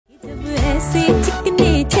ऐसे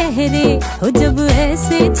चिकने चेहरे हो, जब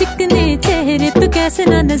ऐसे चिकने चेहरे तो कैसे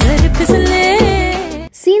ना नजर फिसले.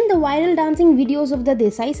 Seen the viral dancing videos of the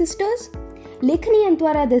Desai sisters? Lekhinee and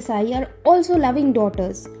Twaraa Desai are also loving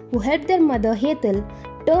daughters who helped their mother Hetal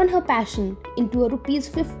turn her passion into a rupees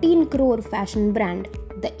 15 crore fashion brand,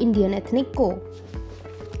 the Indian ethnic co.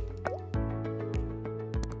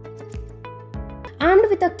 Armed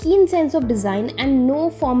with a keen sense of design and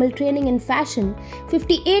no formal training in fashion,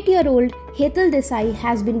 58-year-old Hetal Desai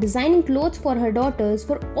has been designing clothes for her daughters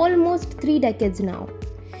for almost 3 decades now.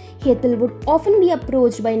 Hetal would often be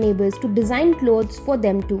approached by neighbors to design clothes for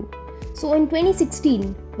them too. So in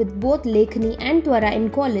 2016, with both Lekhinee and Twaraa in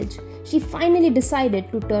college, she finally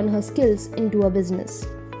decided to turn her skills into a business.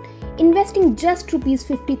 Investing just Rs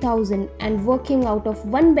 50,000 and working out of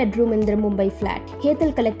one bedroom in their Mumbai flat,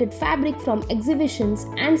 Hetal collected fabric from exhibitions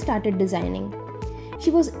and started designing.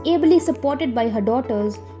 She was ably supported by her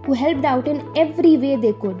daughters, who helped out in every way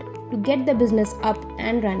they could to get the business up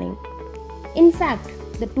and running. In fact,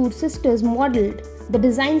 the two sisters modeled the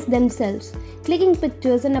designs themselves, clicking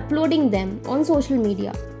pictures and uploading them on social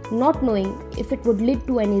media, not knowing if it would lead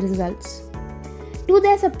to any results. To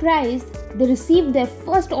their surprise, they received their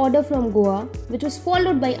first order from Goa, which was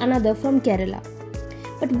followed by another from Kerala.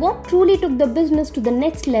 But what truly took the business to the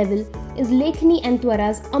next level is Lekhinee and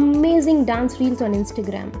Twaraa's amazing dance reels on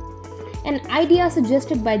Instagram. An idea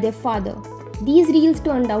suggested by their father, these reels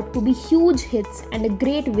turned out to be huge hits and a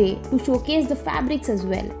great way to showcase the fabrics as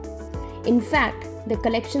well. In fact, the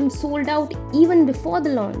collection sold out even before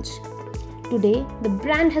the launch. Today, the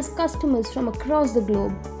brand has customers from across the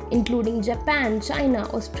globe, including Japan, China,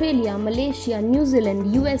 Australia, Malaysia, New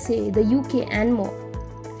Zealand, USA, the UK and more.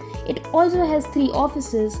 It also has 3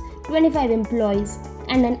 offices, 25 employees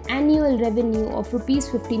and an annual revenue of Rs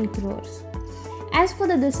 15 crores. As for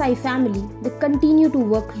the Desai family, they continue to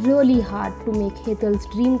work really hard to make Hetal's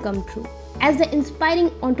dream come true. As the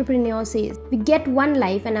inspiring entrepreneur says, we get one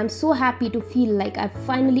life and I'm so happy to feel like I've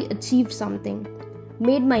finally achieved something.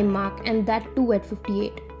 Made my mark, and that too at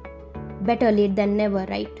 58. Better late than never,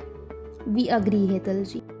 right? We agree,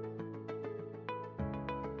 Hetal ji.